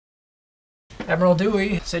Admiral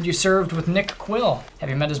Dewey said you served with Nick Quill. Have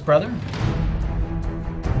you met his brother?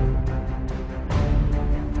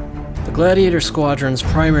 The Gladiator Squadron's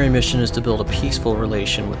primary mission is to build a peaceful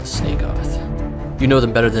relation with the Snakeoth. You know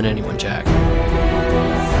them better than anyone, Jack.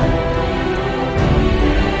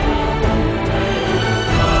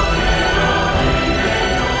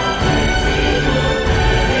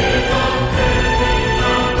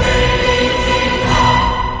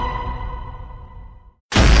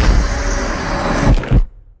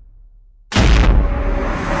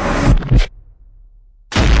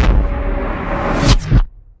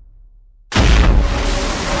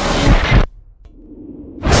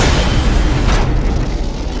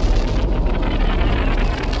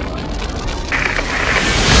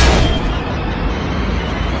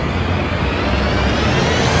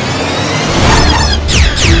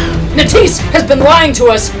 Matisse has been lying to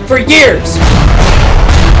us for years!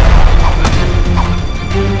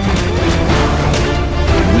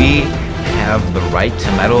 We have the right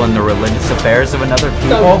to meddle in the religious affairs of another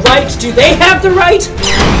people? The right? Do they have the right?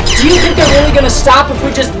 Do you think they're really gonna stop if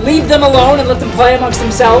we just leave them alone and let them play amongst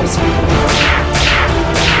themselves?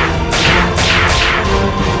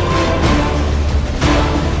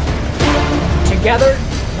 Together,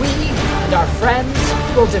 we and our friends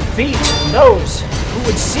will defeat those who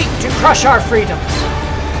would seek to crush our freedoms.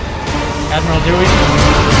 Admiral Dewey,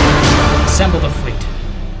 assemble the fleet.